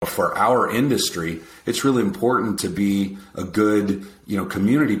for our industry, it's really important to be a good,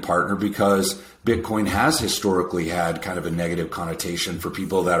 community partner, because Bitcoin has historically had kind of a negative connotation for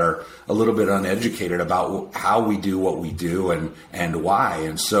people that are a little bit uneducated about how we do what we do and why.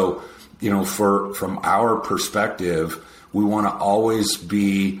 And so, from our perspective, we want to always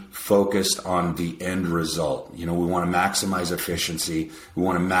be focused on the end result. We want to maximize efficiency. We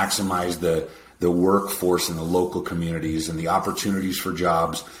want to maximize the workforce in the local communities and the opportunities for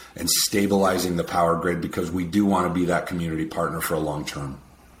jobs and stabilizing the power grid, because we do want to be that community partner for a long term.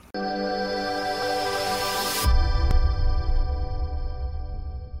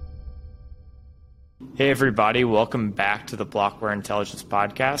 Hey everybody, welcome back to the Blockware Intelligence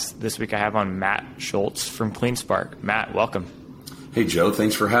Podcast. This week I have on Matt Schultz from CleanSpark. Matt, welcome. Hey Joe,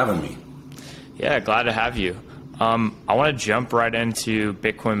 thanks for having me. Yeah, glad to have you. I want to jump right into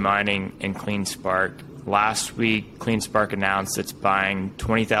Bitcoin mining and CleanSpark. Last week, CleanSpark announced it's buying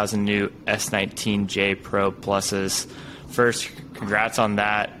 20,000 new S19j Pro Pluses. First, congrats on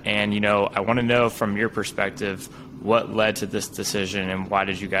that. And, I want to know from your perspective, what led to this decision and why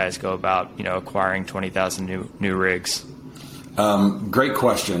did you guys go about, acquiring 20,000 new rigs? Great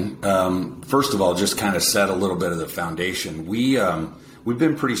question. First of all, just kind of set a little bit of the foundation. We've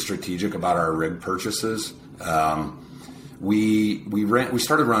been pretty strategic about our rig purchases. We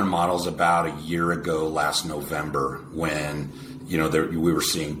started running models about a year ago, last November, when we were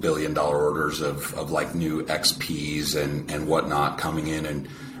seeing $1 billion orders of like new XPs and whatnot coming in, and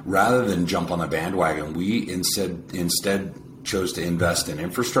rather than jump on the bandwagon, we instead chose to invest in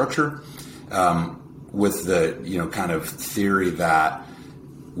infrastructure, with the kind of theory that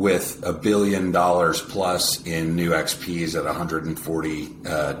with $1 billion plus in new XPs at 140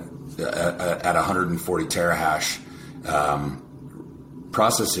 terahash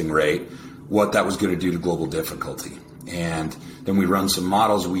processing rate, what that was going to do to global difficulty. And then we run some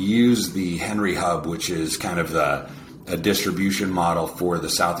models. We use the Henry Hub, which is kind of a distribution model for the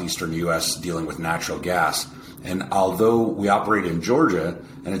southeastern U.S. dealing with natural gas. And although we operate in Georgia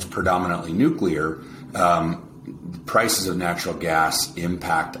and it's predominantly nuclear, prices of natural gas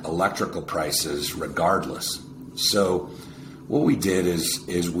impact electrical prices regardless. So what we did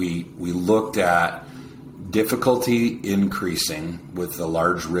is we looked at difficulty increasing with the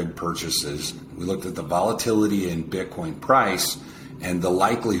large rig purchases. We looked at the volatility in Bitcoin price and the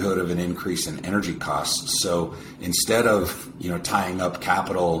likelihood of an increase in energy costs. So instead of tying up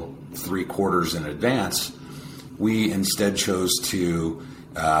capital 3 quarters in advance, we instead chose to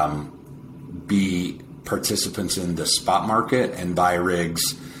be participants in the spot market and buy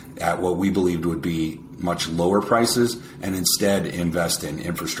rigs at what we believed would be much lower prices, and instead invest in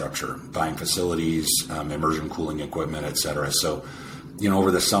infrastructure, buying facilities, immersion cooling equipment, et cetera. So,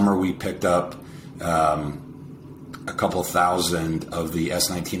 over the summer we picked up a couple thousand of the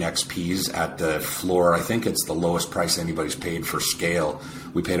S19 XPs at the floor. I think it's the lowest price anybody's paid for scale.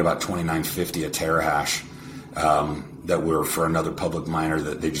 We paid about $29.50 a terahash. That were for another public miner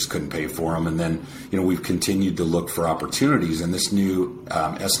that they just couldn't pay for them. And then, we've continued to look for opportunities. And this new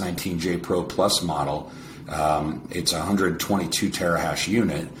S19j Pro Plus model, it's a 122 terahash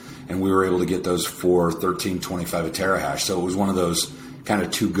unit, and we were able to get those for $13.25 a terahash. So it was one of those kind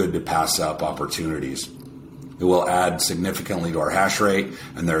of too good to pass up opportunities. It will add significantly to our hash rate,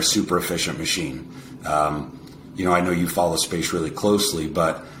 and they're a super efficient machine. I know you follow the space really closely,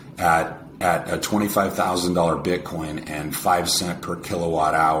 but at a $25,000 Bitcoin and 5 cent per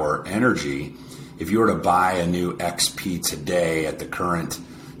kilowatt hour energy, if you were to buy a new XP today at the current,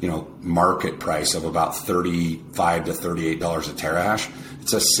 market price of about $35 to $38 a terahash,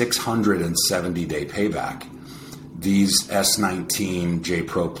 it's a 670-day payback. These S19j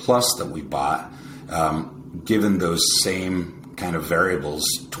Pro Plus that we bought, given those same kind of variables,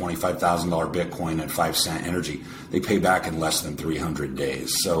 $25,000 Bitcoin and 5 cent energy, they pay back in less than 300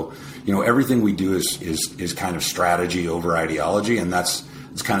 days. So, everything we do is kind of strategy over ideology, and it's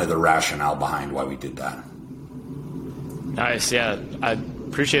kind of the rationale behind why we did that. Nice. Yeah, I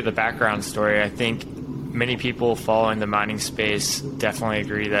appreciate the background story. I think many people following the mining space definitely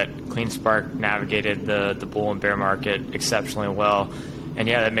agree that CleanSpark navigated the bull and bear market exceptionally well. And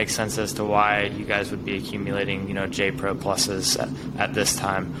yeah, that makes sense as to why you guys would be accumulating, J Pro Pluses at this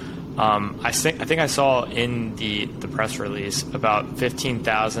time. I think I saw in the press release about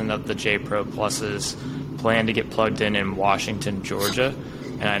 15,000 of the J Pro Pluses plan to get plugged in Washington, Georgia.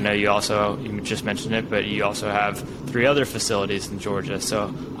 And I know you just mentioned it, but you also have 3 other facilities in Georgia.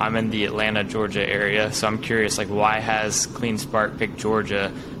 So I'm in the Atlanta, Georgia area. So I'm curious, why has CleanSpark picked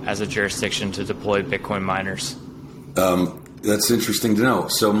Georgia as a jurisdiction to deploy Bitcoin miners? That's interesting to know.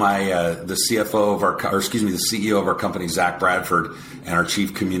 So the CFO of the CEO of our company, Zach Bradford, and our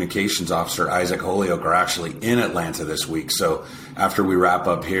Chief Communications Officer, Isaac Holyoke, are actually in Atlanta this week. So after we wrap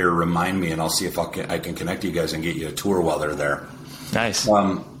up here, remind me, and I'll see if I can connect you guys and get you a tour while they're there. Nice.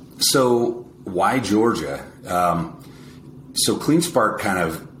 So why Georgia? So CleanSpark kind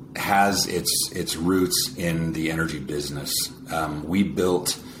of has its roots in the energy business. We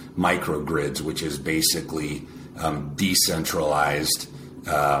built microgrids, which is basically decentralized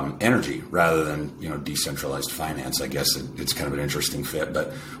energy rather than decentralized finance. I guess it's kind of an interesting fit,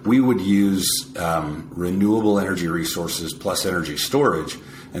 but we would use renewable energy resources plus energy storage,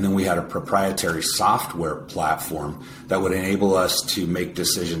 and then we had a proprietary software platform that would enable us to make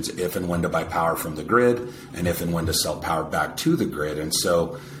decisions if and when to buy power from the grid and if and when to sell power back to the grid. And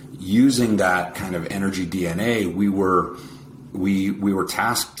so using that kind of energy DNA, we were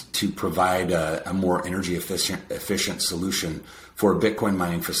tasked to provide a more energy efficient solution for a Bitcoin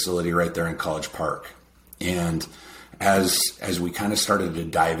mining facility right there in College Park. And as we kind of started to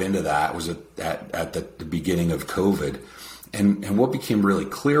dive into that, was at the beginning of COVID. And what became really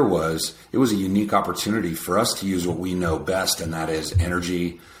clear was it was a unique opportunity for us to use what we know best, and that is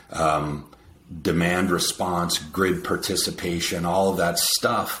energy, demand response, grid participation, all of that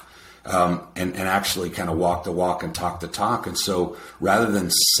stuff. And actually kind of walk the walk and talk the talk. And so rather than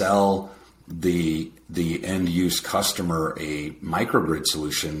sell the end use customer a microgrid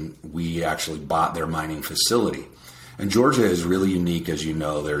solution, we actually bought their mining facility. And Georgia is really unique, as you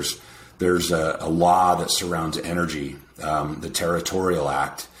know. There's a law that surrounds energy, the Territorial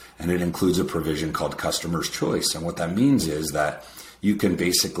Act, and it includes a provision called customer's choice. And what that means is that you can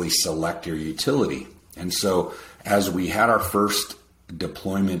basically select your utility. And so as we had our first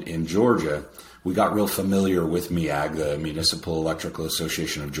deployment in Georgia, we got real familiar with MEAG, the Municipal Electrical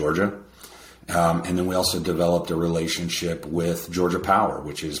Association of Georgia. And then we also developed a relationship with Georgia Power,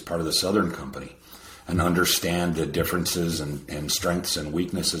 which is part of the Southern Company, and understand the differences and strengths and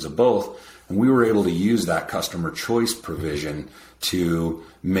weaknesses of both. And we were able to use that customer choice provision to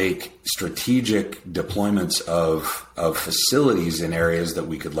make strategic deployments of facilities in areas that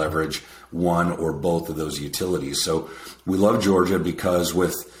we could leverage one or both of those utilities. So we love Georgia because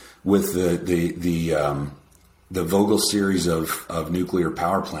with the Vogtle series of nuclear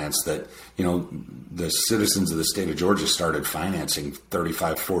power plants that, the citizens of the state of Georgia started financing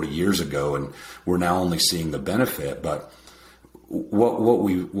 35, 40 years ago, and we're now only seeing the benefit. But what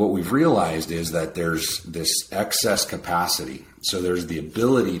we've realized is that there's this excess capacity. So there's the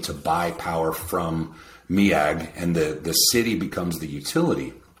ability to buy power from MEAG, and the city becomes the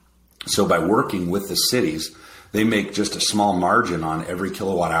utility. So by working with the cities, they make just a small margin on every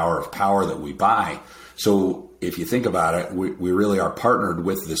kilowatt hour of power that we buy. So if you think about it, we really are partnered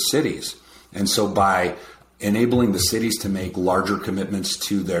with the cities. And so by enabling the cities to make larger commitments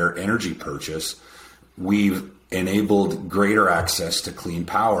to their energy purchase, we've enabled greater access to clean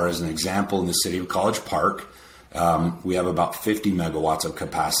power. As an example, in the city of College Park, we have about 50 megawatts of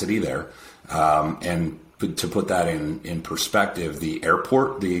capacity there. And to put that in perspective, the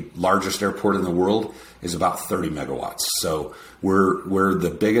airport, the largest airport in the world, is about 30 megawatts. So we're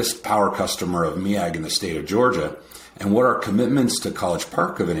the biggest power customer of MEAG in the state of Georgia. And what our commitments to College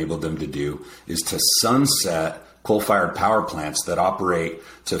Park have enabled them to do is to sunset coal-fired power plants that operate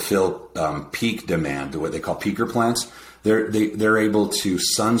to fill peak demand, what they call peaker plants. They're able to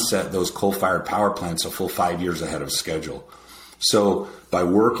sunset those coal-fired power plants a full 5 years ahead of schedule. So by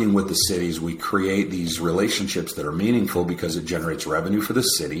working with the cities, we create these relationships that are meaningful because it generates revenue for the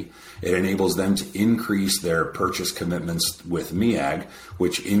city. It enables them to increase their purchase commitments with MEAG,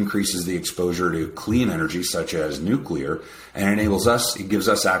 which increases the exposure to clean energy such as nuclear, and it gives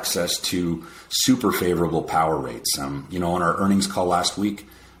us access to super favorable power rates. On our earnings call last week,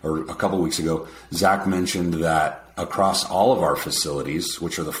 or a couple weeks ago, Zach mentioned that across all of our facilities,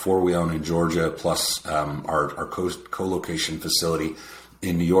 which are the 4 we own in Georgia, plus our co-location facility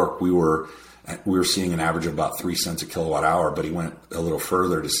in New York, we were seeing an average of about 3 cents a kilowatt hour. But he went a little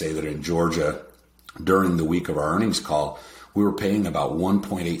further to say that in Georgia, during the week of our earnings call, we were paying about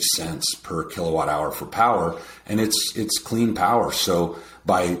 1.8 cents per kilowatt hour for power, and it's clean power. So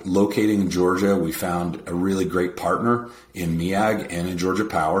by locating in Georgia, we found a really great partner in MEAG and in Georgia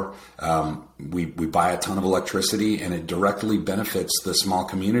Power. We buy a ton of electricity, and it directly benefits the small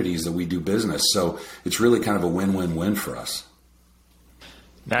communities that we do business. So it's really kind of a win-win-win for us.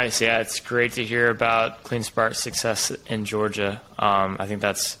 Nice. Yeah, it's great to hear about CleanSpark's success in Georgia. I think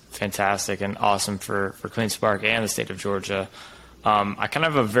that's fantastic and awesome for CleanSpark and the state of Georgia. I kind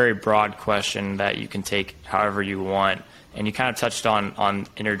of have a very broad question that you can take however you want. And you kind of touched on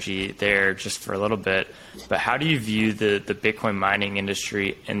energy there just for a little bit, but how do you view the Bitcoin mining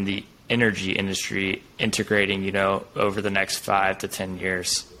industry and the energy industry integrating, over the next 5 to 10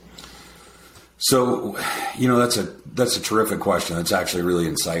 years? So, that's a terrific question. It's actually really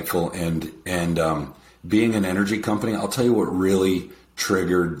insightful. And being an energy company, I'll tell you what really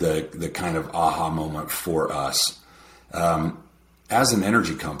triggered the kind of aha moment for us. As an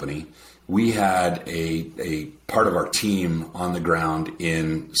energy company, we had a part of our team on the ground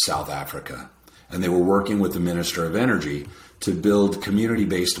in South Africa, and they were working with the Minister of Energy to build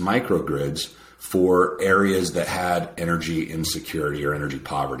community-based microgrids for areas that had energy insecurity or energy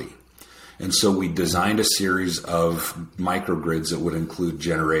poverty. And so we designed a series of microgrids that would include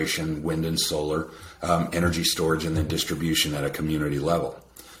generation, wind and solar, energy storage, and then distribution at a community level.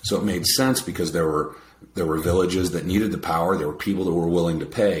 So it made sense because there were villages that needed the power. There were people that were willing to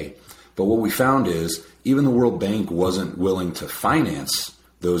pay. But what we found is even the World Bank wasn't willing to finance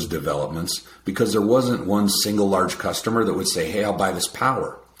those developments because there wasn't one single large customer that would say, hey, I'll buy this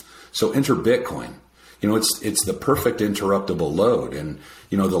power. So enter Bitcoin. It's the perfect interruptible load. And,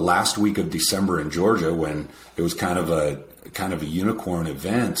 the last week of December in Georgia, when it was kind of a unicorn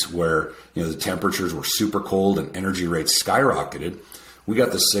event where, the temperatures were super cold and energy rates skyrocketed, we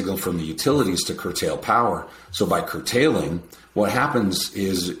got the signal from the utilities to curtail power. So by curtailing, what happens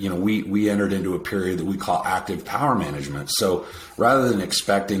is, we entered into a period that we call active power management. So rather than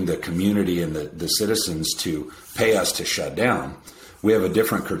expecting the community and the citizens to pay us to shut down, we have a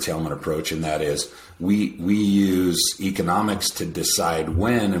different curtailment approach, and that is we use economics to decide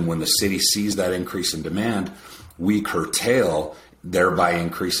when, and when the city sees that increase in demand, we curtail, thereby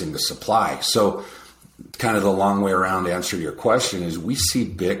increasing the supply. So kind of the long way around answer to your question is we see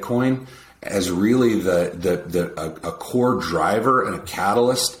Bitcoin as really a core driver and a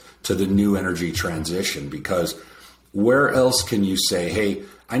catalyst to the new energy transition, because where else can you say, hey,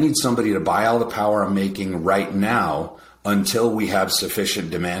 I need somebody to buy all the power I'm making right now until we have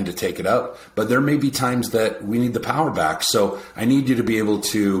sufficient demand to take it up. But there may be times that we need the power back. So I need you to be able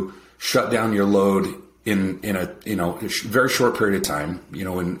to shut down your load in a very short period of time.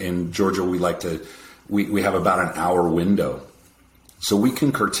 In Georgia, we have about an hour window. So we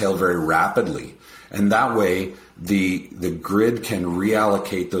can curtail very rapidly. And that way the grid can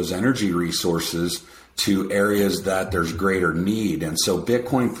reallocate those energy resources to areas that there's greater need. And so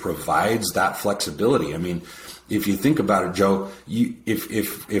Bitcoin provides that flexibility. I mean, if you think about it, Joe,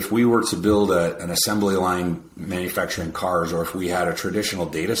 if we were to build an assembly line manufacturing cars, or if we had a traditional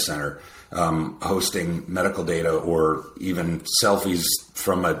data center hosting medical data, or even selfies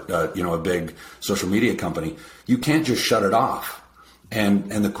from a big social media company, you can't just shut it off.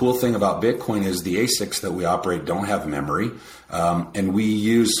 And the cool thing about Bitcoin is the ASICs that we operate don't have memory. And we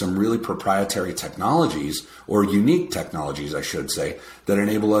use some really proprietary technologies, or unique technologies, I should say, that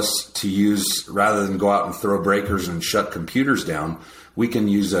enable us to use, rather than go out and throw breakers and shut computers down, we can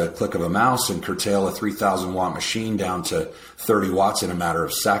use a click of a mouse and curtail a 3,000 watt machine down to 30 watts in a matter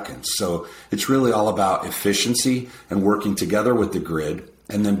of seconds. So it's really all about efficiency and working together with the grid.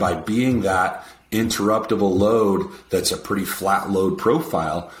 And then by being that interruptible load that's a pretty flat load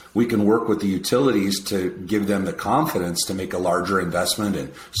profile, we can work with the utilities to give them the confidence to make a larger investment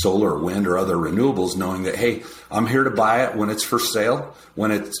in solar, wind, or other renewables, knowing that, hey, I'm here to buy it when it's for sale,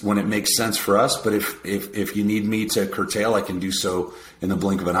 when it makes sense for us. But if you need me to curtail, I can do so in the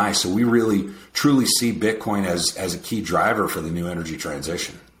blink of an eye. So we really truly see Bitcoin as a key driver for the new energy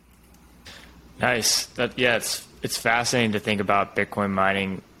transition. Nice. It's fascinating to think about Bitcoin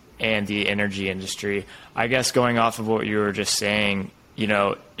mining and the energy industry. I guess going off of what you were just saying,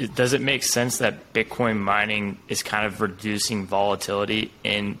 does it make sense that Bitcoin mining is kind of reducing volatility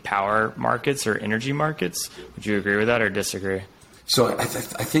in power markets or energy markets? Would you agree with that or disagree? So I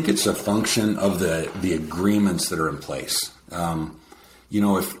think it's a function of the agreements that are in place.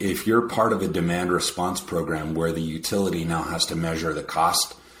 If you're part of a demand response program where the utility now has to measure the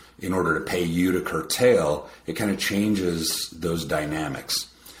cost in order to pay you to curtail, it kind of changes those dynamics.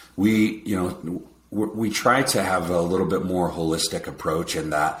 We try to have a little bit more holistic approach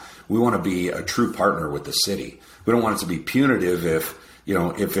in that we want to be a true partner with the city. We don't want it to be punitive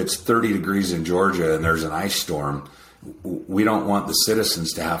if it's 30 degrees in Georgia and there's an ice storm. We don't want the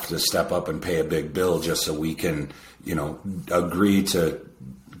citizens to have to step up and pay a big bill just so we can, agree to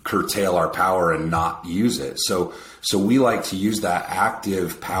curtail our power and not use it. So we like to use that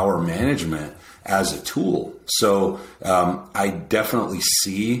active power management as a tool. So I definitely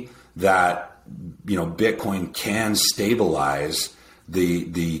see that Bitcoin can stabilize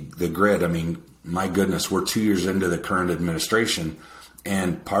the grid. I mean, my goodness, we're 2 years into the current administration,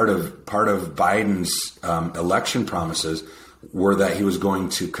 And part of Biden's election promises were that he was going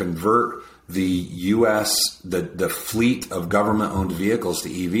to convert the U.S. the fleet of government-owned vehicles to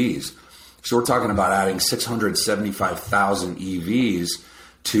EVs. So we're talking about adding 675,000 EVs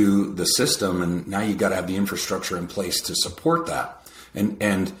to the system, and now you got to have the infrastructure in place to support that.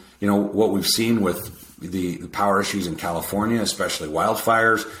 And what we've seen with the power issues in California, especially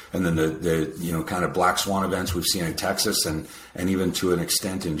wildfires, and then the kind of black swan events we've seen in Texas and even to an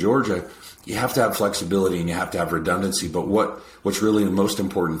extent in Georgia, you have to have flexibility and you have to have redundancy. But what's really the most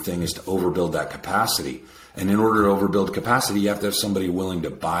important thing is to overbuild that capacity. And in order to overbuild capacity, you have to have somebody willing to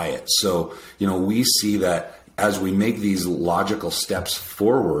buy it. So, we see that as we make these logical steps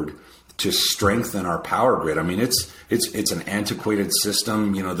forward to strengthen our power grid. I mean, it's an antiquated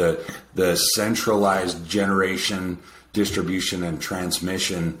system. The centralized generation, distribution, and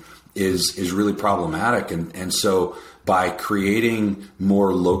transmission is really problematic. And so by creating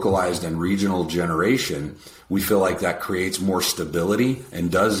more localized and regional generation, we feel like that creates more stability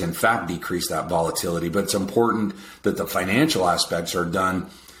and does in fact decrease that volatility. But it's important that the financial aspects are done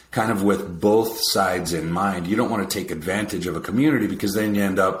kind of with both sides in mind. You don't want to take advantage of a community, because then you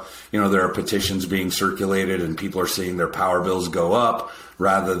end up, there are petitions being circulated and people are seeing their power bills go up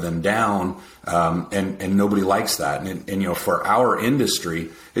rather than down. And nobody likes that. And for our industry,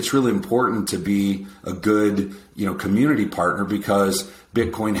 it's really important to be a good, community partner, because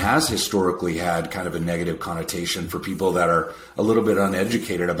Bitcoin has historically had kind of a negative connotation for people that are a little bit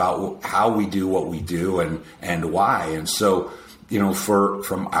uneducated about how we do what we do and why. And so,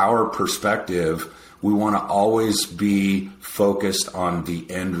 from our perspective, we want to always be focused on the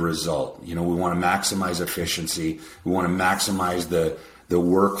end result. We want to maximize efficiency. We want to maximize the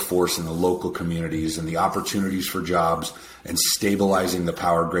workforce in the local communities and the opportunities for jobs and stabilizing the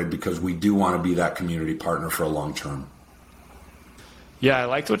power grid, because we do want to be that community partner for a long term. Yeah, I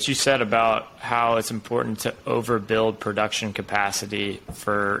liked what you said about how it's important to overbuild production capacity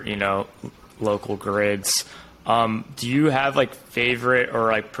for, local grids. Do you have favorite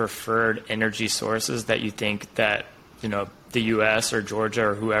or preferred energy sources that you think that, the U.S. or Georgia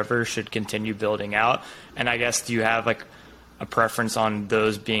or whoever should continue building out? And I guess, do you have a preference on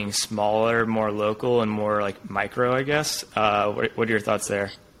those being smaller, more local, and more micro, I guess? What are your thoughts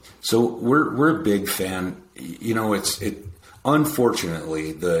there? So we're a big fan.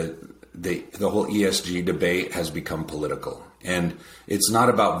 Unfortunately, the whole ESG debate has become political. And it's not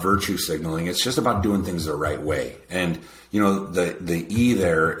about virtue signaling. It's just about doing things the right way. And, the E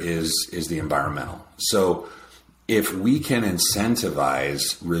there is the environmental. So if we can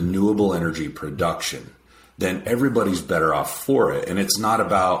incentivize renewable energy production, then everybody's better off for it. And it's not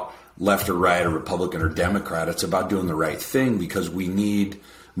about left or right or Republican or Democrat. It's about doing the right thing, because we need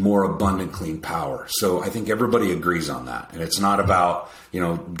more abundant clean power. So I think everybody agrees on that. And it's not about,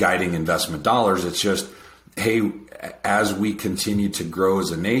 guiding investment dollars. It's just, hey, as we continue to grow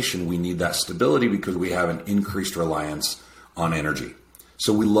as a nation, we need that stability, because we have an increased reliance on energy.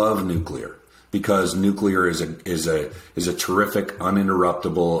 So we love nuclear, because nuclear is a terrific,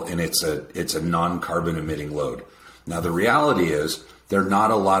 uninterruptible, and it's a non-carbon emitting load. Now the reality is there are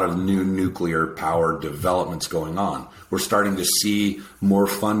not a lot of new nuclear power developments going on. We're starting to see more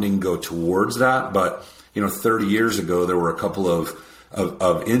funding go towards that, but 30 years ago there were a couple of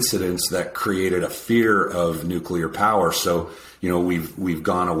incidents that created a fear of nuclear power. So, we've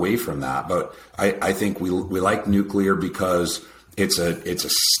gone away from that. But I think we like nuclear because it's a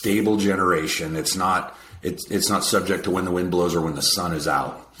stable generation. It's not subject to when the wind blows or when the sun is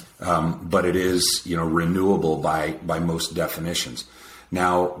out. But it is, renewable by most definitions.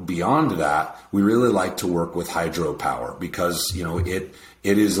 Now, beyond that, we really like to work with hydropower, because,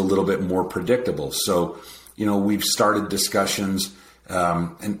 it is a little bit more predictable. So, we've started discussions.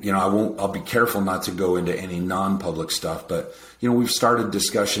 I'll be careful not to go into any non-public stuff, but, we've started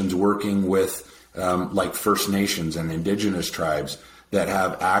discussions working with, First Nations and indigenous tribes that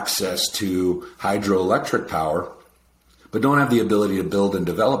have access to hydroelectric power, but don't have the ability to build and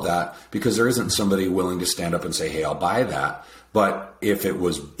develop that, because there isn't somebody willing to stand up and say, hey, I'll buy that. But if it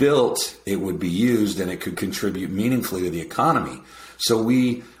was built, it would be used and it could contribute meaningfully to the economy. So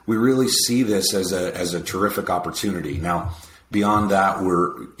we really see this as a terrific opportunity. Now, beyond that,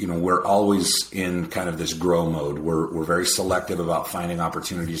 we're always in kind of this grow mode. We're very selective about finding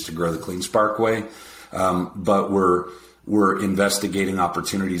opportunities to grow the CleanSpark way, but we're investigating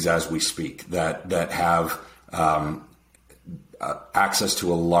opportunities as we speak that have access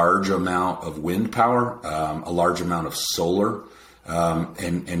to a large amount of wind power, a large amount of solar,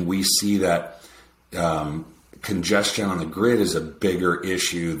 and we see that congestion on the grid is a bigger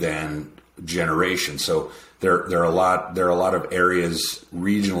issue than generation. So there are a lot of areas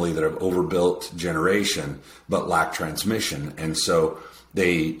regionally that have overbuilt generation but lack transmission, and so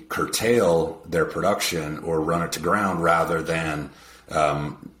they curtail their production or run it to ground rather than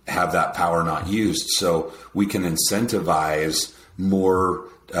have that power not used. So we can incentivize more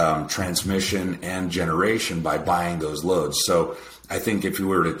transmission and generation by buying those loads. So I think if you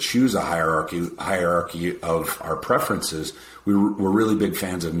were to choose a hierarchy of our preferences, we're really big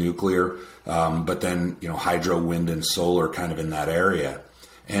fans of nuclear, but then hydro, wind, and solar kind of in that area.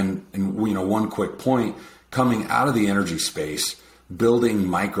 And one quick point, coming out of the energy space, building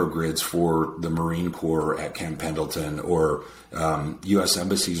microgrids for the Marine Corps at Camp Pendleton or U.S.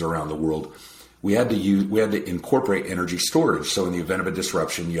 embassies around the world, we had to incorporate energy storage. So in the event of a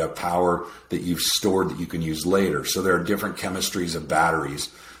disruption, you have power that you've stored that you can use later. So there are different chemistries of batteries.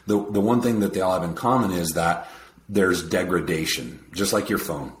 The one thing that they all have in common is that there's degradation, just like your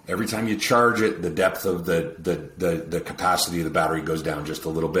phone. Every time you charge it, the depth of the capacity of the battery goes down just a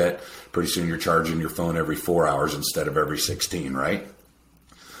little bit. Pretty soon you're charging your phone every 4 hours instead of every 16, right?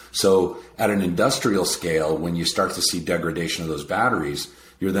 So at an industrial scale, when you start to see degradation of those batteries,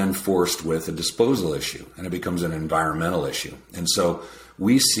 you're then forced with a disposal issue, and it becomes an environmental issue. And so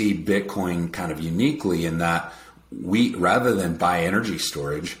we see Bitcoin kind of uniquely in that we, rather than buy energy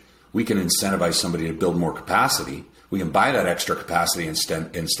storage, we can incentivize somebody to build more capacity. We can buy that extra capacity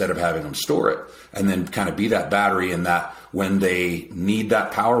instead of having them store it, and then kind of be that battery in that when they need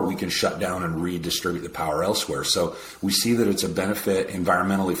that power, we can shut down and redistribute the power elsewhere. So we see that it's a benefit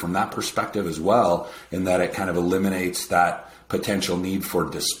environmentally from that perspective as well, in that it kind of eliminates that potential need for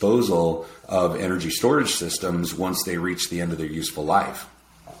disposal of energy storage systems once they reach the end of their useful life.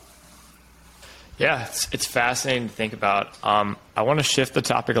 Yeah, it's fascinating to think about. I want to shift the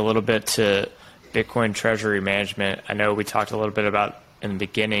topic a little bit to Bitcoin treasury management. I know we talked a little bit about in the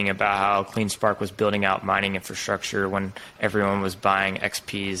beginning about how CleanSpark was building out mining infrastructure when everyone was buying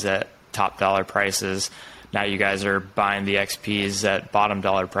XPs at top dollar prices. Now you guys are buying the XPs at bottom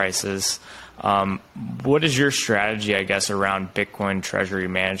dollar prices. What is your strategy, I guess, around Bitcoin treasury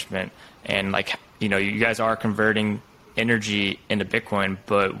management? And you guys are converting energy into Bitcoin,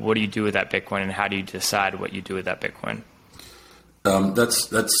 but what do you do with that Bitcoin, and how do you decide what you do with that Bitcoin?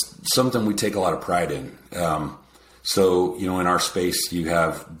 That's something we take a lot of pride in. So, in our space, you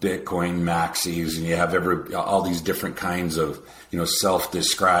have Bitcoin maxis, and you have all these different kinds of,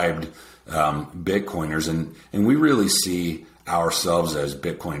 self-described Bitcoiners, and we really see ourselves as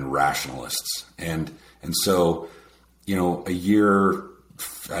Bitcoin rationalists. And so, a year,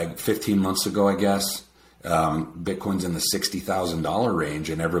 15 months ago, I guess, Bitcoin's in the $60,000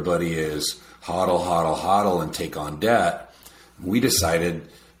 range, and everybody is hodl, and take on debt. We decided,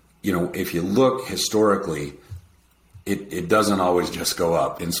 if you look historically, it doesn't always just go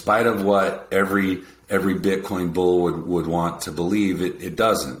up. In spite of what every Bitcoin bull would want to believe, it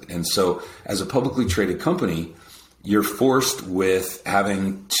doesn't. And so as a publicly traded company, you're forced with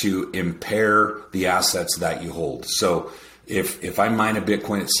having to impair the assets that you hold. So if I mine a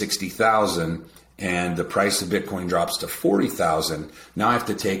Bitcoin at 60,000 and the price of Bitcoin drops to 40,000, now I have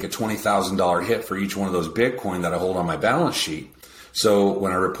to take a $20,000 hit for each one of those Bitcoin that I hold on my balance sheet. So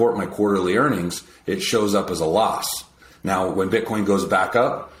when I report my quarterly earnings, it shows up as a loss. Now, when Bitcoin goes back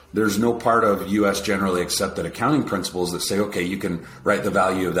up, there's no part of U.S. generally accepted accounting principles that say, okay, you can write the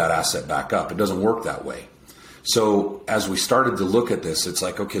value of that asset back up. It doesn't work that way. So as we started to look at this, it's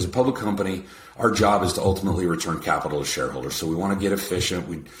like, okay, as a public company, our job is to ultimately return capital to shareholders. So we want to get efficient.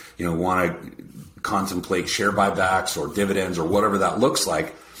 We want to contemplate share buybacks or dividends or whatever that looks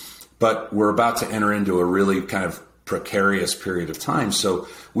like. But we're about to enter into a really kind of precarious period of time. So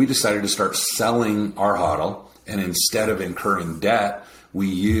we decided to start selling our HODL, and instead of incurring debt, we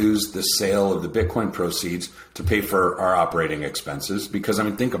used the sale of the Bitcoin proceeds to pay for our operating expenses. Because,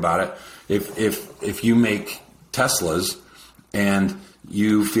 think about it. If you make Teslas and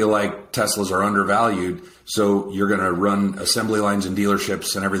you feel like Teslas are undervalued, so you're going to run assembly lines and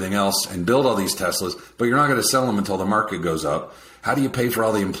dealerships and everything else and build all these Teslas, but you're not going to sell them until the market goes up. How do you pay for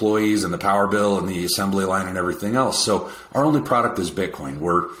all the employees and the power bill and the assembly line and everything else? So our only product is Bitcoin.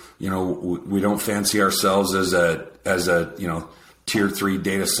 We don't fancy ourselves as a tier 3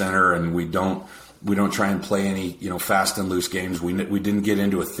 data center, and we don't try and play any fast and loose games. We didn't get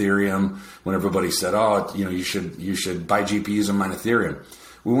into Ethereum when everybody said, you should buy GPUs and mine Ethereum.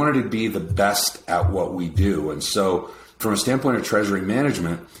 We wanted to be the best at what we do, and so from a standpoint of treasury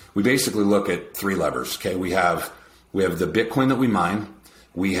management, we basically look at 3 levers. Okay, we have the Bitcoin that we mine,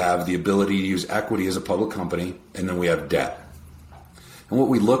 we have the ability to use equity as a public company, and then we have debt. And what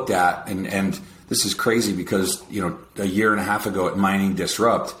we looked at, and this is crazy because a year and a half ago at Mining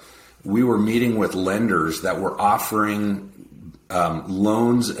Disrupt, we were meeting with lenders that were offering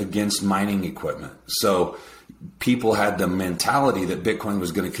loans against mining equipment. So people had the mentality that Bitcoin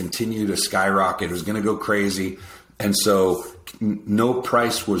was going to continue to skyrocket, it was going to go crazy, and so no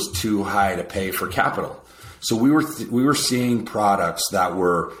price was too high to pay for capital. So we were seeing products that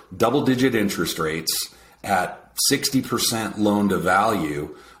were double-digit interest rates at 60% loan to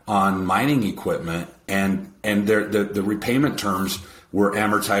value on mining equipment, and the repayment terms were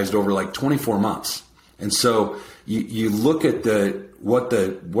amortized over like 24 months. And so you look at what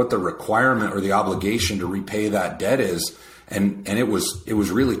the requirement or the obligation to repay that debt is, and it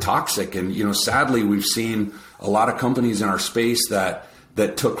was really toxic. And sadly, we've seen a lot of companies in our space that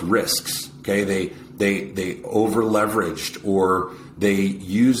took risks. Okay, they over leveraged, or they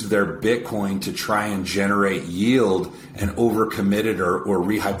used their Bitcoin to try and generate yield and overcommitted or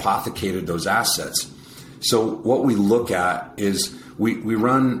rehypothecated those assets. So what we look at is we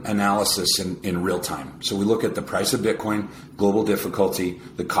run analysis in real time. So we look at the price of Bitcoin, global difficulty,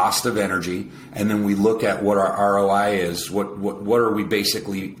 the cost of energy, and then we look at what our ROI is. What are we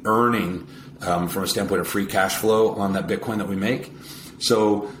basically earning from a standpoint of free cash flow on that Bitcoin that we make?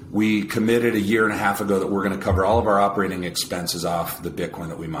 So we committed a year and a half ago that we're going to cover all of our operating expenses off the Bitcoin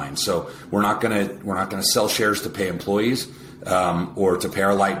that we mine. So we're not going to sell shares to pay employees or to pay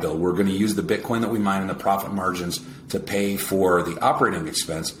our light bill. We're going to use the Bitcoin that we mine and the profit margins to pay for the operating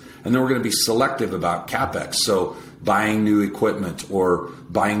expense, and then we're going to be selective about CapEx. So buying new equipment or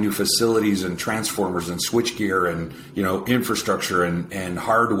buying new facilities and transformers and switchgear and infrastructure and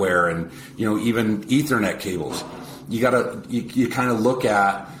hardware and even Ethernet cables. You kind of look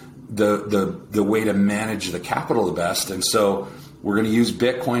at the way to manage the capital the best. And so we're going to use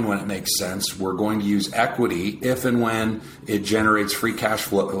Bitcoin when it makes sense. We're going to use equity if and when it generates free cash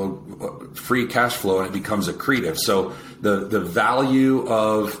flow and it becomes accretive. So the value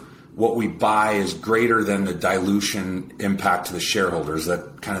of what we buy is greater than the dilution impact to the shareholders.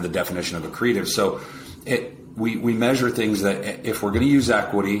 That kind of the definition of accretive. So we measure things that if we're going to use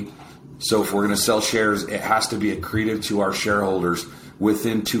equity, so if we're going to sell shares, it has to be accretive to our shareholders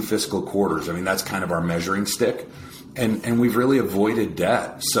within 2 fiscal quarters. I mean, that's kind of our measuring stick. And we've really avoided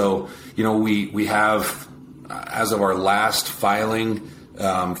debt. So, we have, as of our last filing,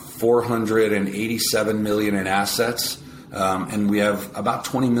 $487 million in assets. And we have about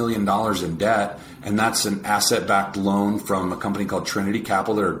 $20 million in debt. And that's an asset-backed loan from a company called Trinity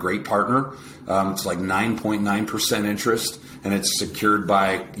Capital. They're a great partner. It's like 9.9% interest, and it's secured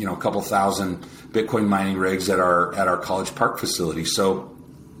by a couple thousand Bitcoin mining rigs at our College Park facility. So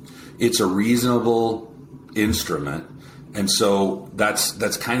it's a reasonable instrument, and so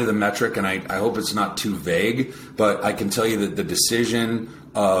that's kind of the metric. And I hope it's not too vague, but I can tell you that the decision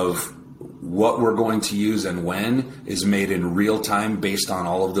of what we're going to use and when is made in real time based on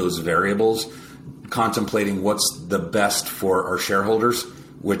all of those variables, contemplating what's the best for our shareholders,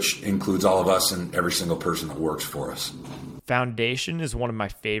 which includes all of us and every single person that works for us. Foundation is one of my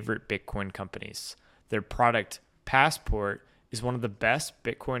favorite Bitcoin companies. Their product, Passport, is one of the best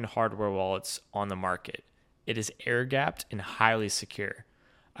Bitcoin hardware wallets on the market. It is air-gapped and highly secure.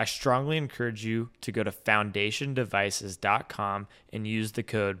 I strongly encourage you to go to foundationdevices.com and use the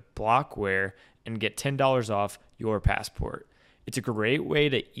code BLOCKWARE and get $10 off your Passport. It's a great way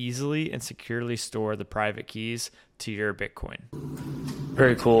to easily and securely store the private keys to your Bitcoin.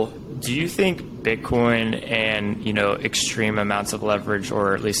 Very cool. Do you think Bitcoin and, extreme amounts of leverage,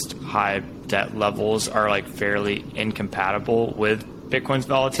 or at least high debt levels, are like fairly incompatible with Bitcoin's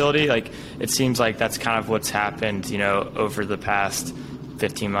volatility? Like, it seems like that's kind of what's happened, over the past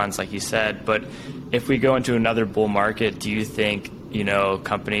 15 months, like you said. But if we go into another bull market, do you think,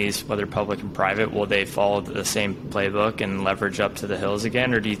 companies, whether public and private, will they follow the same playbook and leverage up to the hills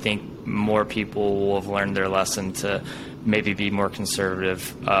again? Or do you think more people will have learned their lesson to maybe be more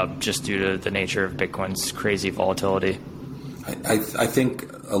conservative just due to the nature of Bitcoin's crazy volatility? I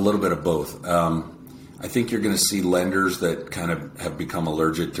think a little bit of both. I think you're going to see lenders that kind of have become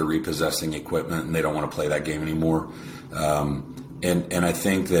allergic to repossessing equipment and they don't want to play that game anymore. And I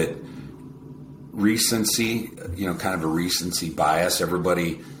think that recency, kind of a recency bias.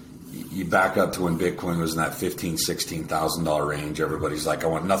 Everybody, you back up to when Bitcoin was in that $15,000, $16,000 range. Everybody's like, I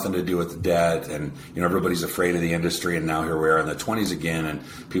want nothing to do with the debt, and everybody's afraid of the industry. And now here we are in the 20s again, and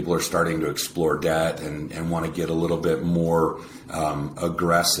people are starting to explore debt and want to get a little bit more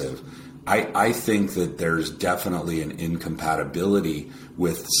aggressive. I think that there's definitely an incompatibility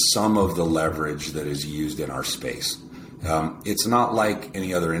with some of the leverage that is used in our space. It's not like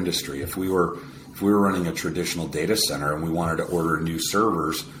any other industry. If we were running a traditional data center and we wanted to order new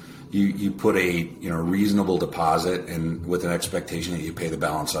servers, you put a reasonable deposit and with an expectation that you pay the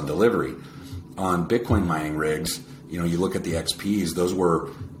balance on delivery. On Bitcoin mining rigs, you look at the XPs; those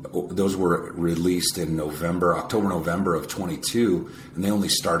were released in October, November of 22, and they only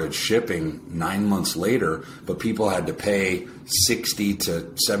started shipping 9 months later. But people had to pay 60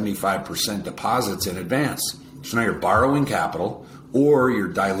 to 75% deposits in advance. So now you're borrowing capital, or you're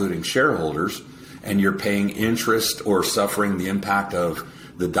diluting shareholders, and you're paying interest or suffering the impact of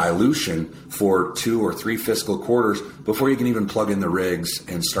the dilution for 2 or 3 fiscal quarters before you can even plug in the rigs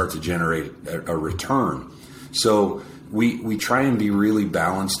and start to generate a return. So we try and be really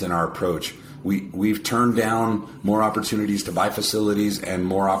balanced in our approach. We've turned down more opportunities to buy facilities and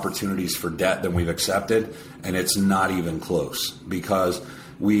more opportunities for debt than we've accepted, and it's not even close, because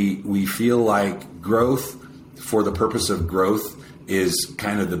we feel like growth for the purpose of growth is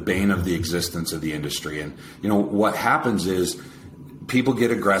kind of the bane of the existence of the industry. And what happens is people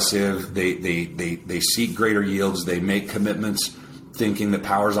get aggressive, they seek greater yields, they make commitments thinking that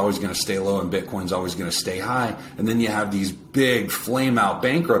power is always going to stay low and Bitcoin's always going to stay high. And then you have these big flame out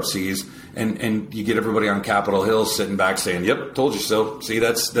bankruptcies, and you get everybody on Capitol Hill sitting back saying, "Yep, told you so." See,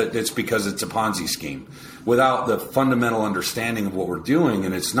 it's because it's a Ponzi scheme, without the fundamental understanding of what we're doing.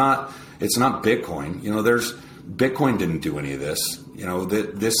 And it's not Bitcoin. Bitcoin didn't do any of this.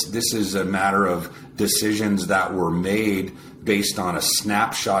 This is a matter of decisions that were made based on a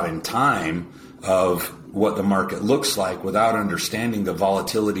snapshot in time of what the market looks like, without understanding the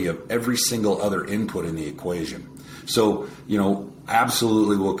volatility of every single other input in the equation. So,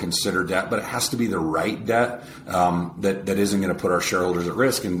 absolutely we'll consider debt, but it has to be the right debt that isn't going to put our shareholders at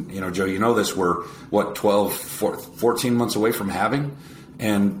risk. And, Joe, this, we're 14 months away from halving,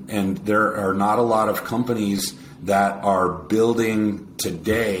 and there are not a lot of companies that are building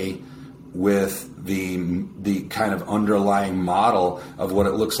today with the kind of underlying model of what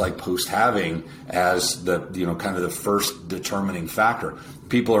it looks like post-halving as the kind of the first determining factor.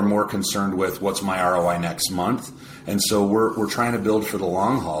 People are more concerned with what's my ROI next month, and so we're trying to build for the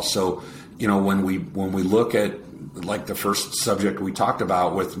long haul. So when we look at, like, the first subject we talked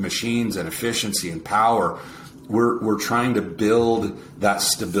about with machines and efficiency and power, we're trying to build that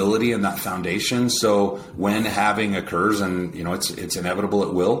stability and that foundation. So when halving occurs, and it's inevitable,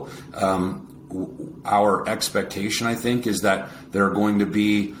 it will. Our expectation, I think, is that there are going to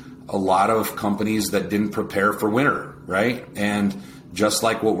be a lot of companies that didn't prepare for winter, right? And just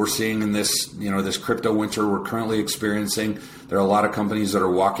like what we're seeing in this, this crypto winter we're currently experiencing, there are a lot of companies that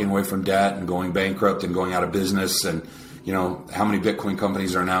are walking away from debt and going bankrupt and going out of business. And how many Bitcoin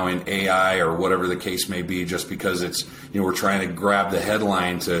companies are now in AI or whatever the case may be, just because it's, we're trying to grab the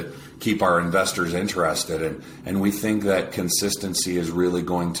headline to keep our investors interested. And we think that consistency is really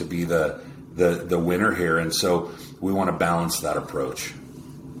going to be the winner here. And so we want to balance that approach.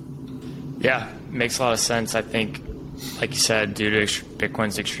 Yeah, makes a lot of sense. I think, like you said, due to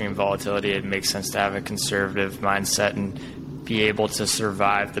Bitcoin's extreme volatility, it makes sense to have a conservative mindset and be able to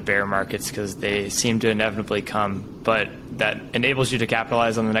survive the bear markets, because they seem to inevitably come, but that enables you to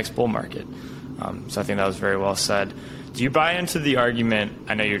capitalize on the next bull market. So I think that was very well said. Do you buy into the argument?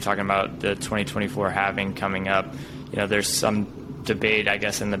 I know you're talking about the 2024 halving coming up. There's some debate, I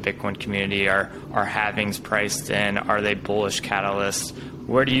guess, in the Bitcoin community. Are halvings priced in? Are they bullish catalysts?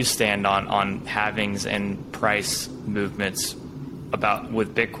 Where do you stand on halvings and price movements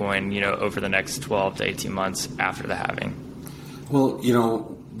with Bitcoin, over the next 12 to 18 months after the halving? Well,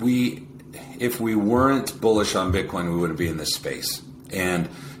 if we weren't bullish on Bitcoin, we wouldn't be in this space. And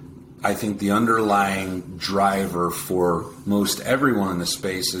I think the underlying driver for most everyone in the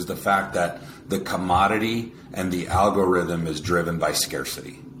space is the fact that the commodity and the algorithm is driven by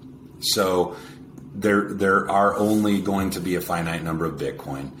scarcity. So there are only going to be a finite number of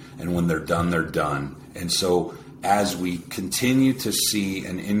Bitcoin, and when they're done, they're done. And so as we continue to see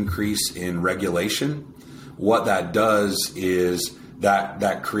an increase in regulation, what that does is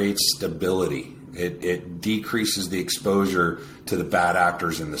that creates stability. It decreases the exposure to the bad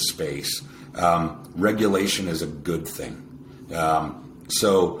actors in the space. Regulation is a good thing.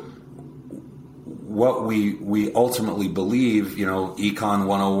 So what we ultimately believe, Econ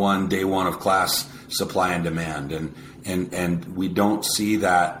 101, day one of class, supply and demand. And we don't see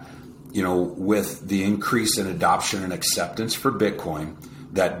that, with the increase in adoption and acceptance for Bitcoin,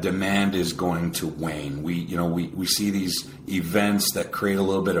 that demand is going to wane. We see these events that create a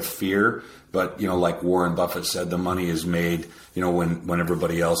little bit of fear, but like Warren Buffett said, the money is made, when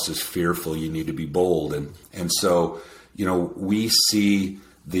everybody else is fearful, you need to be bold. And so, we see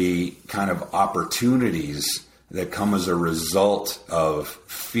the kind of opportunities that come as a result of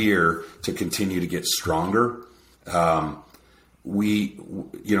fear to continue to get stronger.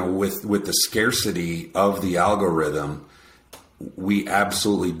 with the scarcity of the algorithm, we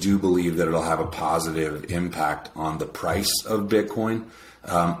absolutely do believe that it'll have a positive impact on the price of Bitcoin.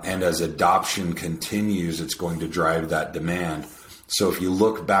 And as adoption continues, it's going to drive that demand. So if you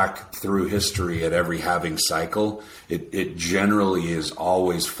look back through history at every halving cycle, it generally is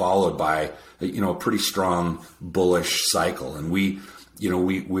always followed by, a pretty strong bullish cycle. And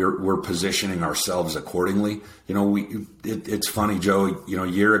we're positioning ourselves accordingly. It's funny, Joe, a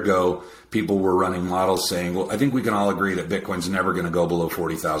year ago, people were running models saying, well, I think we can all agree that Bitcoin's never going to go below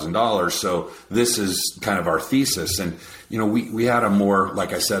 $40,000. So this is kind of our thesis. And, we had a more,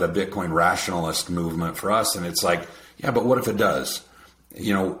 like I said, a Bitcoin rationalist movement for us. And it's like, yeah, but what if it does?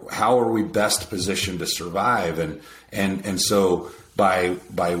 How are we best positioned to survive? And so by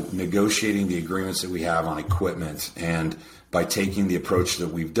negotiating the agreements that we have on equipment and by taking the approach that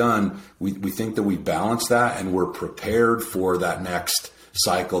we've done, we think that we balance that and we're prepared for that next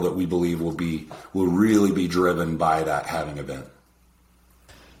cycle that we believe will really be driven by that halving event.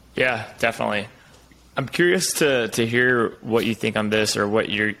 Yeah, definitely. I'm curious to hear what you think on this or what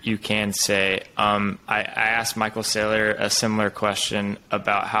you can say. I asked Michael Saylor a similar question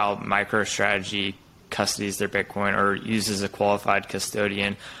about how MicroStrategy custodies their Bitcoin or uses a qualified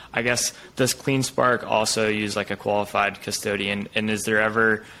custodian. I guess, does CleanSpark also use like a qualified custodian? And is there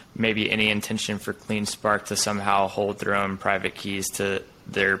ever maybe any intention for CleanSpark to somehow hold their own private keys to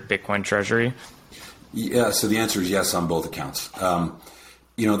their Bitcoin treasury? Yeah, so the answer is yes on both accounts.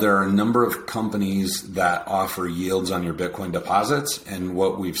 There are a number of companies that offer yields on your Bitcoin deposits. And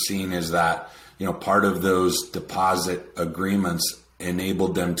what we've seen is that, part of those deposit agreements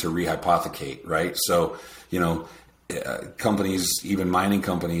enabled them to rehypothecate, right? So, companies, even mining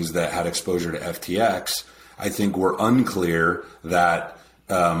companies that had exposure to FTX, I think were unclear that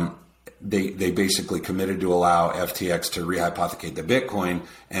they basically committed to allow FTX to rehypothecate the Bitcoin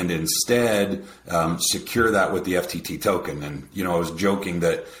and instead secure that with the FTT token. And, I was joking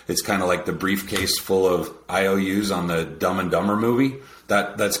that it's kind of like the briefcase full of IOUs on the Dumb and Dumber movie.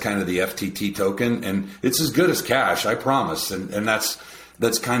 That's kind of the FTT token. And it's as good as cash, I promise. And that's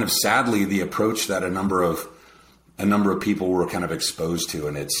kind of sadly the approach that a number of people were kind of exposed to.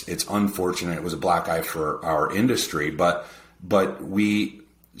 And it's unfortunate. It was a black eye for our industry, but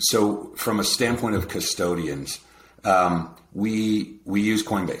so from a standpoint of custodians, we use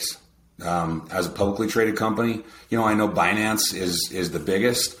Coinbase as a publicly traded company. I know Binance is the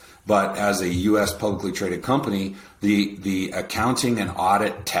biggest, but as a U.S. publicly traded company, the accounting and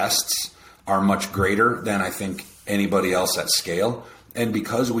audit tests are much greater than I think anybody else at scale. And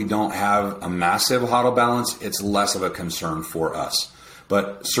because we don't have a massive HODL balance, it's less of a concern for us.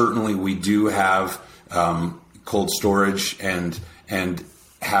 But certainly we do have cold storage and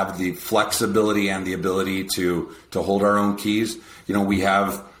have the flexibility and the ability to hold our own keys. We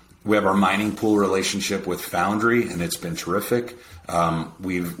have our mining pool relationship with Foundry, and it's been terrific.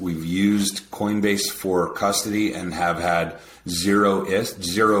 We've used Coinbase for custody and have had zero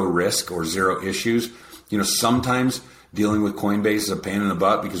risk or zero issues. Sometimes dealing with Coinbase is a pain in the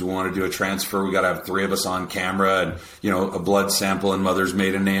butt because we want to do a transfer. We got to have 3 of us on camera and, a blood sample and mother's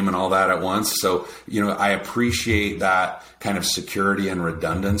maiden name and all that at once. So, I appreciate that kind of security and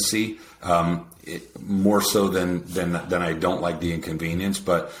redundancy, more so than I don't like the inconvenience.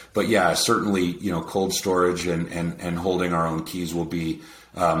 But yeah, certainly, cold storage and holding our own keys will be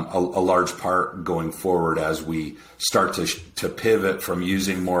a large part going forward as we start to pivot from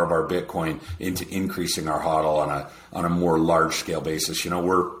using more of our Bitcoin into increasing our HODL on a more large scale basis.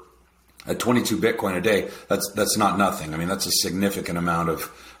 We're at 22 Bitcoin a day. That's not nothing. I mean, that's a significant amount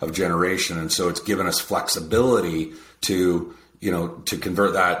of generation. And so it's given us flexibility to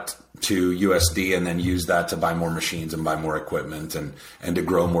convert that to USD and then use that to buy more machines and buy more equipment and to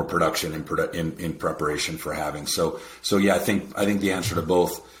grow more production in preparation for halving. So yeah, I think the answer to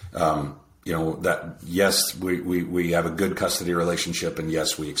both, that yes, we have a good custody relationship, and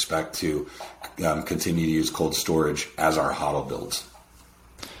yes, we expect to continue to use cold storage as our HODL builds.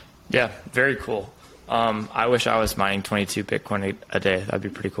 Yeah, very cool. I wish I was mining 22 Bitcoin a day. That'd be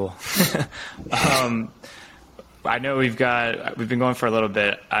pretty cool. I know we've been going for a little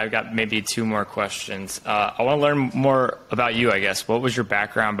bit. I've got maybe 2 more questions. I want to learn more about you, I guess. What was your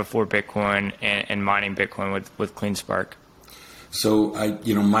background before Bitcoin and mining Bitcoin with CleanSpark? So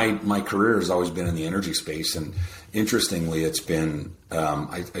my career has always been in the energy space, and interestingly, it's been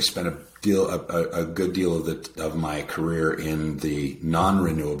I spent a good deal of my career in the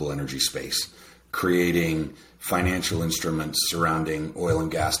non-renewable energy space, creating financial instruments surrounding oil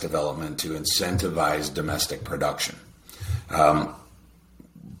and gas development to incentivize domestic production.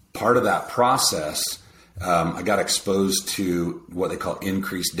 Part of that process I got exposed to what they call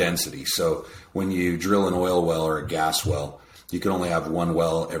increased density. So when you drill an oil well or a gas well, you can only have one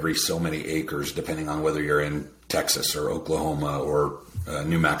well every so many acres, depending on whether you're in Texas or Oklahoma or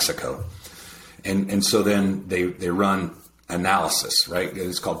New Mexico. And so then they run analysis, right?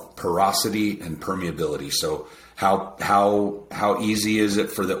 It's called porosity and permeability. So how easy is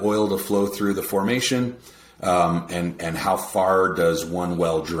it for the oil to flow through the formation? And how far does one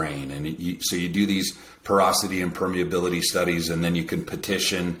well drain? And so you do these porosity and permeability studies, and then you can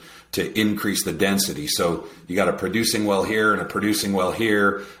petition to increase the density. So you got a producing well here and a producing well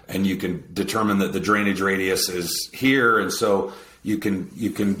here, and you can determine that the drainage radius is here. And so you can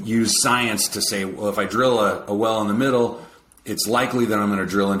use science to say, well, if I drill a well in the middle, it's likely that I'm going to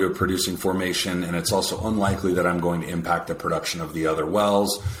drill into a producing formation, and it's also unlikely that I'm going to impact the production of the other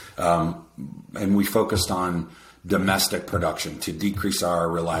wells. And we focused on domestic production to decrease our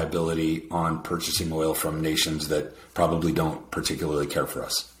reliability on purchasing oil from nations that probably don't particularly care for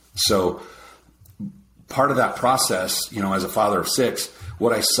us. So part of that process, as a father of 6,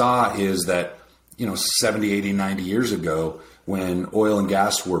 what I saw is that, 70, 80, 90 years ago, when oil and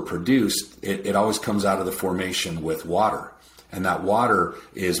gas were produced, it always comes out of the formation with water. And that water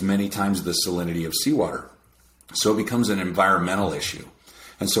is many times the salinity of seawater. So it becomes an environmental issue.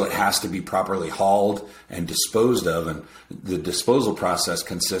 And so it has to be properly hauled and disposed of. And the disposal process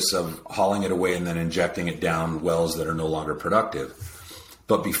consists of hauling it away and then injecting it down wells that are no longer productive.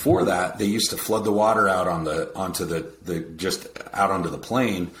 But before that, they used to flood the water out onto the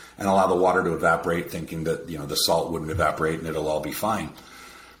plain and allow the water to evaporate, thinking that the salt wouldn't evaporate and it'll all be fine.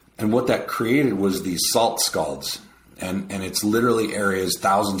 And what that created was these salt scalds. And it's literally areas,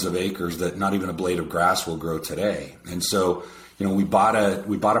 thousands of acres, that not even a blade of grass will grow today. And so, we bought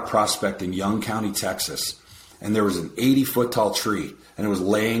a prospect in Young County, Texas, and there was an 80-foot tall tree, and it was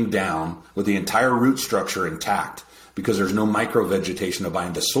laying down with the entire root structure intact because there's no microvegetation to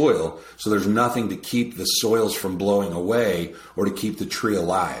bind the soil. So there's nothing to keep the soils from blowing away or to keep the tree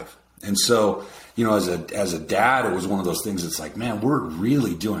alive. And so, as a dad, it was one of those things that's like, man, we're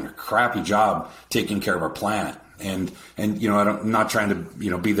really doing a crappy job taking care of our planet. And I'm not trying to,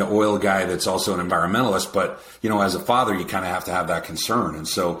 be the oil guy that's also an environmentalist, but, as a father, you kind of have to have that concern. And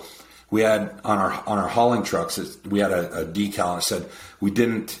so we had on our hauling trucks, we had a decal, and it said, we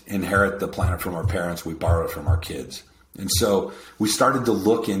didn't inherit the planet from our parents, we borrowed it from our kids. And so we started to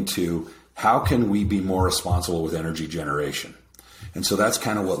look into how can we be more responsible with energy generation. And so that's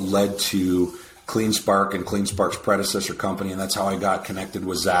kind of what led to CleanSpark and CleanSpark's predecessor company. And that's how I got connected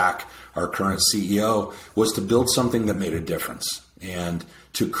with Zach, our current CEO, was to build something that made a difference and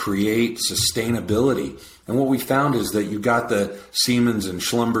to create sustainability. And what we found is that you got the Siemens and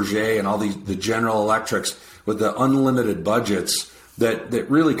Schlumberger and all the General Electrics with the unlimited budgets that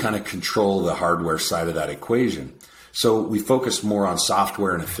really kind of control the hardware side of that equation. So we focused more on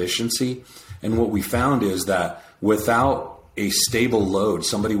software and efficiency. And what we found is that without a stable load,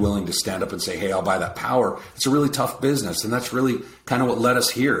 somebody willing to stand up and say, hey, I'll buy that power, it's a really tough business. And that's really kind of what led us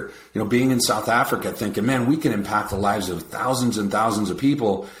here. Being in South Africa, thinking, man, we can impact the lives of thousands and thousands of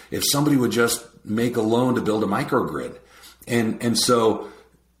people if somebody would just make a loan to build a microgrid. And so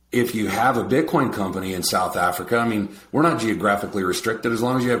if you have a Bitcoin company in South Africa, we're not geographically restricted. As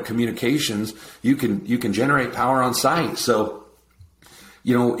long as you have communications, you can generate power on site. So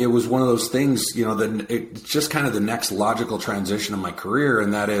it was one of those things, that it's just kind of the next logical transition of my career.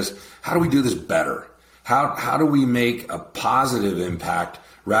 And that is, how do we do this better? How do we make a positive impact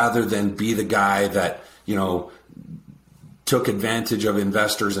rather than be the guy that, took advantage of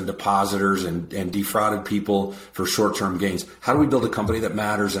investors and depositors and defrauded people for short-term gains? How do we build a company that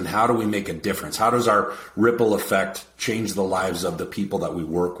matters, and how do we make a difference? How does our ripple effect change the lives of the people that we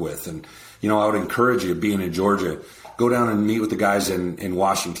work with? And, I would encourage you, being in Georgia, go down and meet with the guys in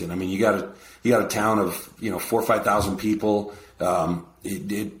Washington. You got a town of 4,000 or 5,000 people.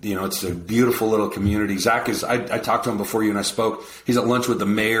 It's a beautiful little community. Zach I talked to him before you and I spoke. He's at lunch with the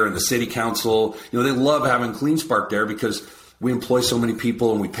mayor and the city council. They love having CleanSpark there because we employ so many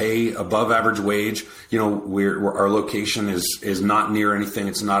people and we pay above average wage. Our location is not near anything.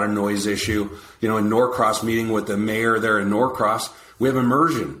 It's not a noise issue. In Norcross, meeting with the mayor there in Norcross, we have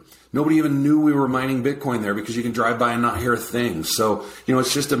immersion. Nobody even knew we were mining Bitcoin there because you can drive by and not hear a thing. So,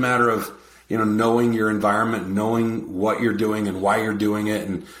 it's just a matter of, knowing your environment, knowing what you're doing and why you're doing it.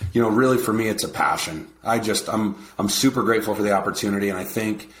 And, really for me, it's a passion. I'm super grateful for the opportunity. And I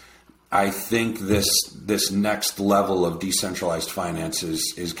think this next level of decentralized finance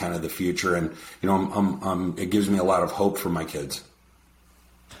is kind of the future. And, it gives me a lot of hope for my kids.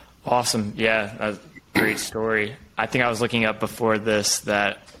 Awesome. Yeah. That's a great story. I think I was looking up before this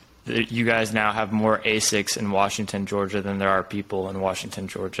that you guys now have more ASICs in Washington, Georgia than there are people in Washington,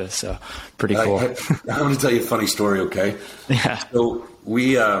 Georgia. So pretty cool. I want to tell you a funny story, okay? Yeah. So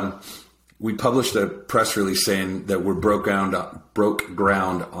we published a press release saying that we broke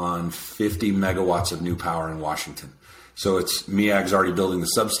ground on 50 megawatts of new power in Washington. So it's MEAG's already building the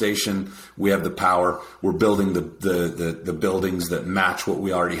substation. We have the power. We're building the buildings that match what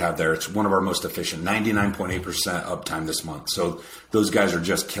we already have there. It's one of our most efficient, 99.8% uptime this month. So those guys are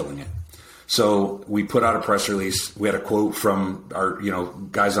just killing it. So we put out a press release. We had a quote from our,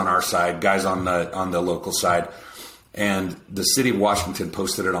 guys on our side, guys on the local side, and the city of Washington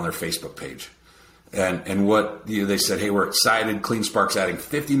posted it on their Facebook page. And what they said, hey, we're excited. CleanSpark's adding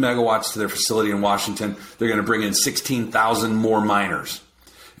 50 megawatts to their facility in Washington. They're going to bring in 16,000 more miners.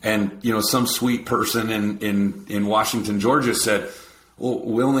 And some sweet person in Washington, Georgia said, well,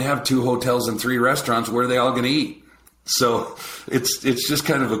 we only have 2 hotels and 3 restaurants. Where are they all going to eat? So it's just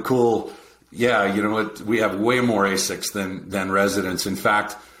kind of a cool, we have way more ASICs than residents. In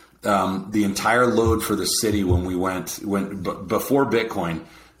fact, the entire load for the city when we went before Bitcoin,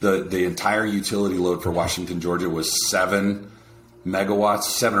 the entire utility load for Washington, Georgia was 7 or 8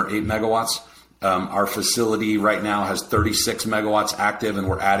 megawatts. Our facility right now has 36 megawatts active, and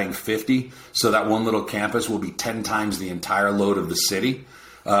we're adding 50. So that one little campus will be 10 times the entire load of the city.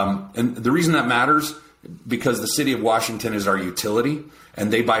 And the reason that matters, because the city of Washington is our utility,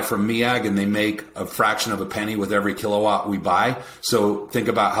 and they buy from MEAG, and they make a fraction of a penny with every kilowatt we buy. So think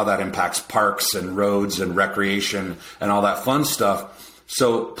about how that impacts parks and roads and recreation and all that fun stuff.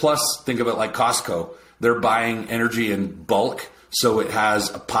 So plus think of it like Costco. They're buying energy in bulk, so it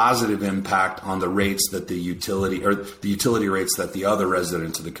has a positive impact on the rates that the utility rates that the other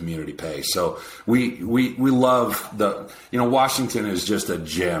residents of the community pay. So we love Washington is just a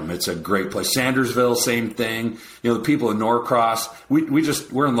gem. It's a great place. Sandersville, same thing. The people in Norcross,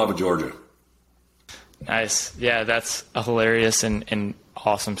 we're in love with Georgia. Nice. Yeah, that's a hilarious and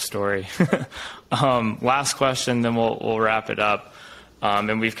awesome story. Last question, then we'll wrap it up.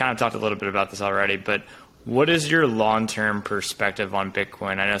 And we've kind of talked a little bit about this already, but what is your long-term perspective on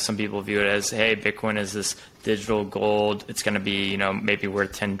Bitcoin? I know some people view it as, hey, Bitcoin is this digital gold. It's going to be, maybe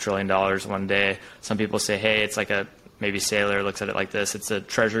worth $10 trillion one day. Some people say, hey, it's like maybe Saylor looks at it like this. It's a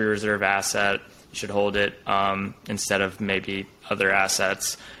treasury reserve asset. You should hold it instead of maybe other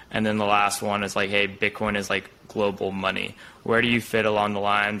assets. And then the last one is like, hey, Bitcoin is like global money. Where do you fit along the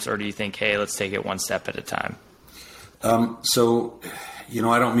lines? Or do you think, hey, let's take it one step at a time?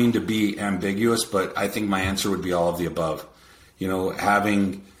 I don't mean to be ambiguous, but I think my answer would be all of the above.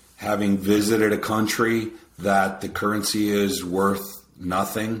 Having visited a country that the currency is worth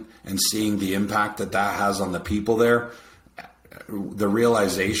nothing and seeing the impact that has on the people there, the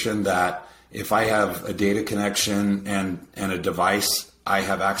realization that if I have a data connection and a device, I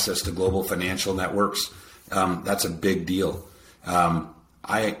have access to global financial networks. That's a big deal.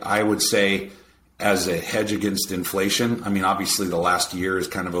 I would say, as a hedge against inflation, obviously the last year is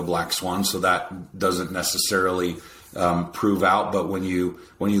kind of a black swan, so that doesn't necessarily prove out. But when you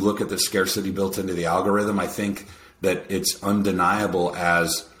look at the scarcity built into the algorithm, I think that it's undeniable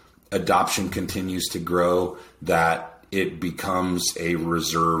as adoption continues to grow that it becomes a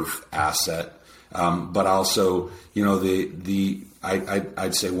reserve asset. But also,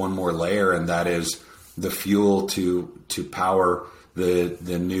 I'd say one more layer, and that is the fuel to power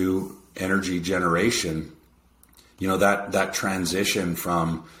the new energy generation. That transition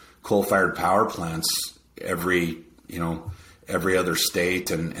from coal-fired power plants every other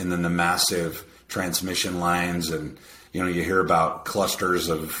state, and then the massive transmission lines, and you hear about clusters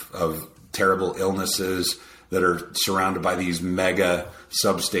of terrible illnesses that are surrounded by these mega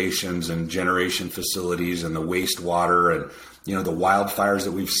substations and generation facilities, and the wastewater, and the wildfires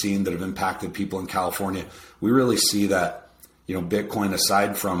that we've seen that have impacted people in California. We really see that Bitcoin,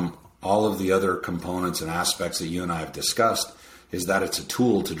 aside from all of the other components and aspects that you and I have discussed, is that it's a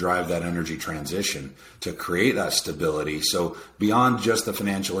tool to drive that energy transition, to create that stability. So beyond just the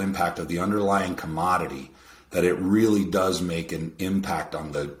financial impact of the underlying commodity, that it really does make an impact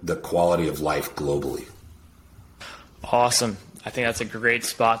on the quality of life globally. Awesome. I think that's a great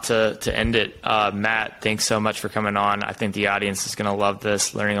spot to end it. Matt, thanks so much for coming on. I think the audience is going to love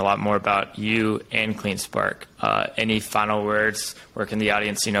this, learning a lot more about you and CleanSpark. Any final words? Where can the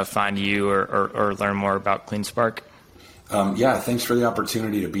audience, find you or learn more about CleanSpark? Thanks for the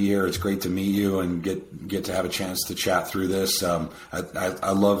opportunity to be here. It's great to meet you and get to have a chance to chat through this.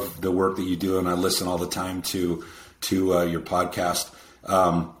 I love the work that you do, and I listen all the time to your podcast.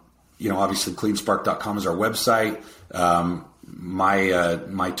 Obviously CleanSpark.com is our website.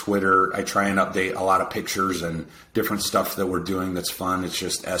 my Twitter, I try and update a lot of pictures and different stuff that we're doing that's fun. It's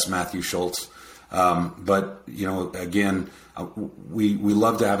just S. Matthew Schultz. But, again, we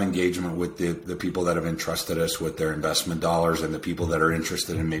love to have engagement with the people that have entrusted us with their investment dollars and the people that are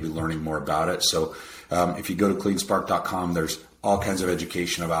interested in maybe learning more about it. So if you go to cleanspark.com, there's all kinds of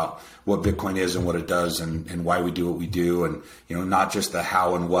education about what Bitcoin is and what it does and why we do what we do. And, not just the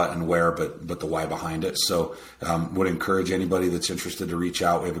how and what and where, but the why behind it. So would encourage anybody that's interested to reach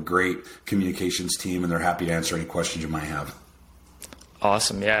out. We have a great communications team, and they're happy to answer any questions you might have.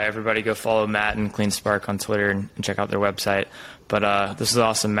 Awesome. Yeah, everybody go follow Matt and CleanSpark on Twitter and check out their website. But this is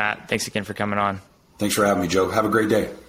awesome, Matt. Thanks again for coming on. Thanks for having me, Joe. Have a great day.